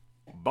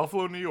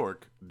Buffalo, New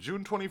York,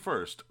 June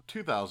 21st,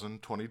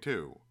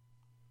 2022.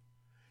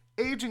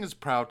 Aging is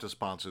proud to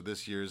sponsor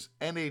this year's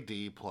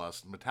NAD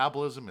Plus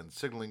Metabolism and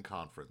Signaling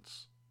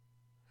Conference.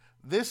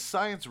 This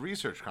science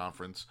research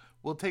conference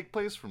will take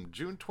place from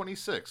June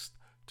 26th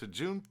to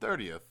June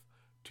 30th,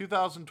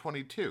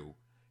 2022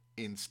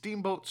 in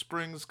Steamboat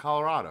Springs,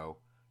 Colorado,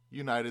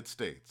 United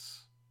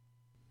States.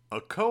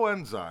 A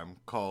coenzyme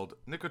called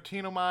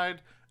nicotinamide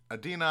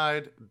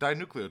adenine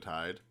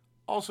dinucleotide,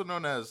 also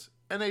known as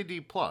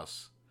NAD+,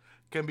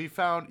 can be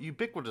found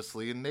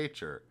ubiquitously in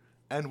nature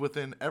and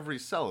within every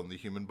cell in the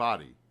human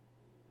body.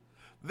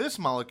 This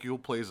molecule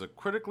plays a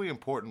critically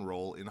important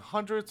role in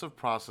hundreds of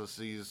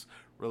processes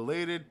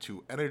related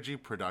to energy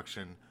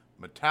production,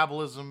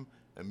 metabolism,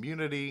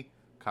 immunity,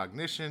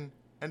 cognition,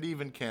 and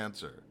even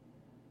cancer.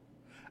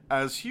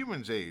 As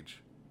humans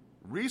age,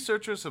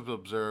 researchers have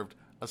observed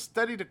a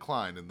steady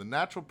decline in the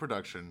natural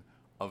production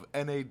of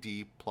NAD+.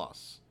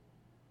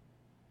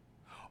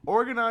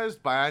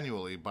 Organized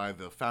biannually by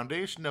the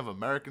Foundation of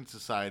American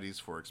Societies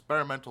for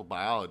Experimental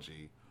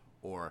Biology,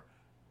 or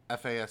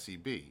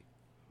FASEB,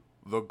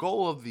 the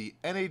goal of the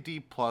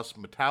NAD Plus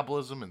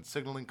Metabolism and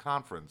Signaling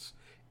Conference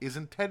is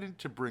intended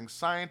to bring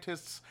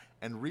scientists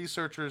and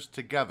researchers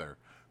together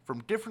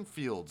from different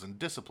fields and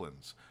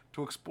disciplines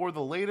to explore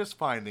the latest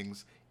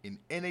findings in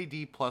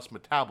NAD Plus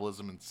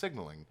metabolism and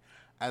signaling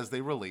as they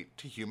relate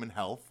to human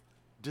health,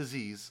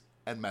 disease,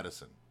 and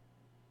medicine.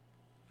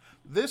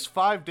 This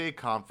 5-day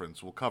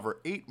conference will cover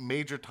 8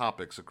 major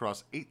topics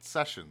across 8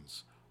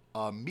 sessions,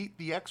 a Meet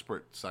the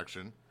Expert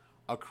section,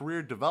 a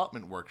career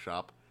development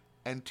workshop,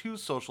 and 2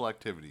 social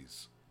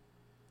activities.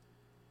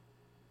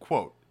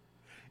 Quote,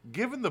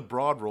 given the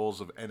broad roles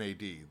of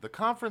NAD, the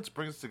conference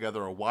brings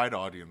together a wide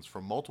audience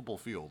from multiple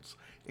fields,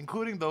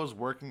 including those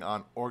working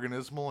on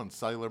organismal and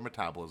cellular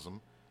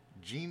metabolism,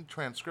 gene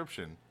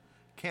transcription,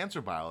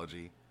 cancer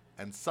biology,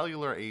 and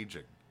cellular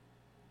aging.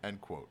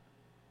 End quote.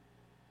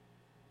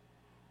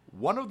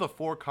 One of the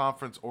 4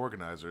 conference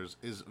organizers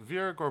is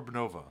Vera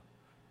Gorbanova,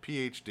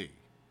 PhD.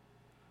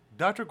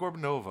 Dr.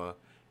 Gorbanova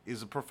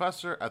is a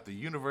professor at the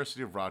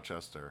University of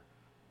Rochester,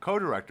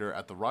 co-director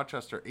at the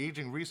Rochester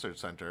Aging Research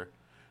Center,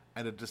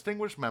 and a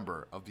distinguished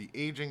member of the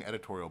Aging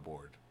Editorial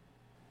Board.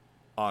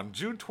 On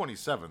June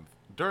 27th,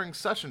 during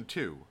Session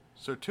 2,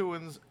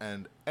 Sirtuins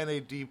and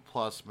NAD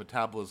Plus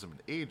Metabolism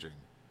and Aging,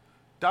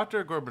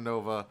 Dr.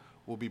 Gorbanova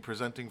will be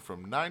presenting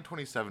from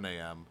 9:27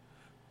 a.m.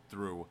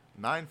 through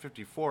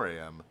 9:54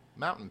 a.m.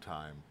 Mountain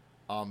Time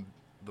on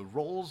the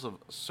roles of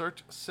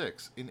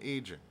SIRT6 in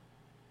aging.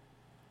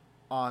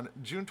 On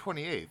June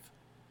 28th,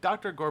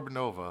 Dr.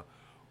 Gorbanova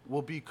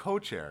will be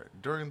co-chair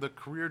during the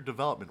Career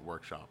Development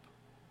Workshop.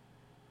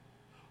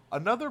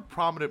 Another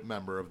prominent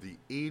member of the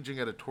Aging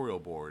Editorial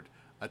Board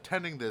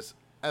attending this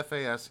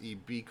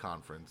FASEB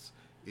conference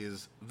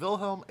is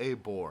Wilhelm A.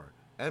 Bohr,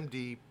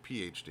 MD,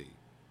 PhD.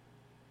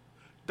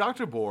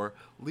 Dr. Bohr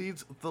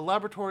leads the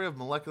Laboratory of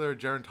Molecular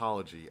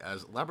Gerontology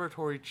as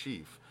Laboratory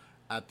Chief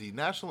at the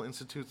National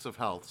Institutes of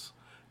Health's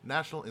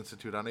National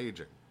Institute on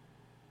Aging.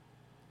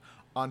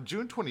 On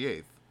June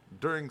 28th,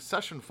 during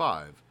Session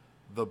 5,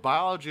 The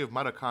Biology of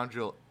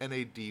Mitochondrial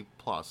NAD+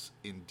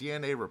 in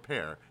DNA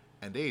Repair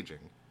and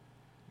Aging,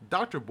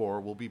 Dr.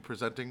 Bohr will be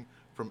presenting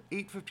from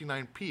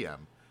 8:59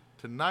 p.m.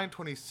 to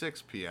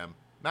 9:26 p.m.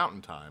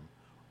 Mountain Time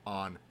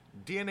on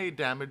DNA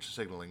damage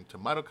signaling to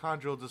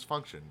mitochondrial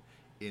dysfunction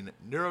in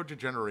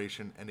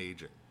neurodegeneration and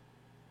aging.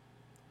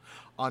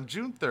 On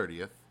June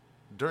 30th,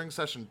 during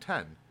Session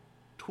 10,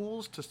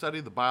 Tools to Study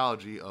the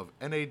Biology of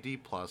NAD+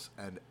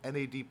 and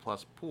NAD+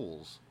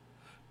 Pools,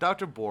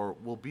 Dr. Bohr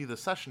will be the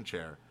session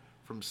chair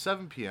from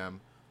 7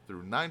 p.m.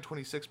 through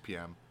 9:26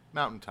 p.m.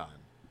 Mountain Time.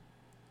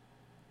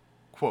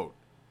 Quote,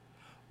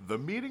 the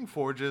meeting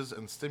forges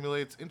and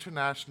stimulates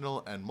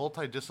international and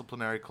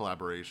multidisciplinary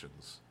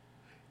collaborations.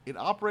 It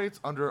operates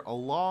under a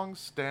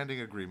long-standing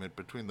agreement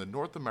between the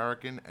North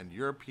American and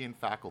European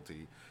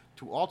faculty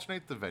to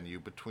alternate the venue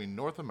between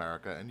North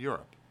America and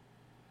Europe.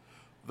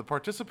 The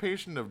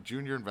participation of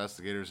junior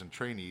investigators and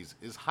trainees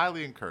is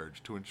highly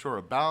encouraged to ensure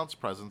a balanced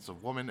presence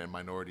of women and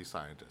minority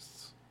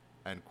scientists.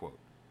 End quote.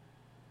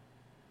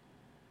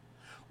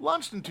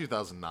 Launched in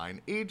 2009,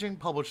 Aging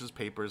publishes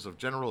papers of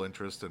general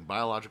interest and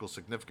biological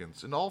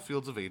significance in all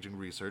fields of aging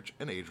research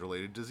and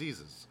age-related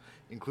diseases,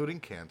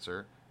 including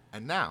cancer,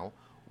 and now,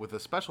 with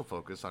a special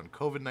focus on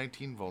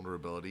COVID-19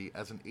 vulnerability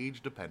as an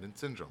age-dependent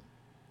syndrome.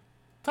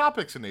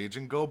 Topics in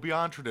aging go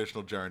beyond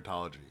traditional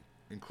gerontology,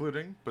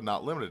 including, but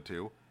not limited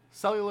to,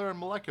 cellular and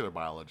molecular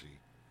biology,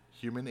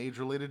 human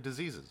age-related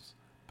diseases,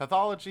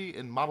 pathology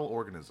in model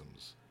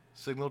organisms,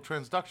 signal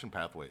transduction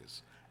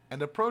pathways,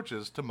 and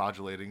approaches to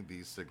modulating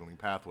these signaling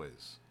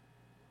pathways.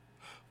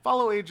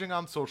 Follow Aging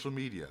on social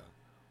media.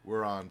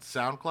 We're on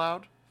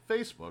SoundCloud,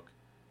 Facebook,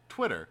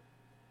 Twitter,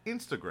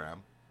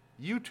 Instagram,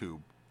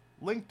 YouTube,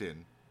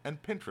 LinkedIn,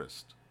 and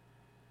Pinterest.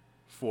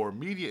 For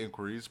media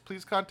inquiries,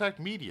 please contact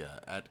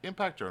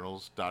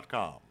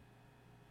media@impactjournals.com.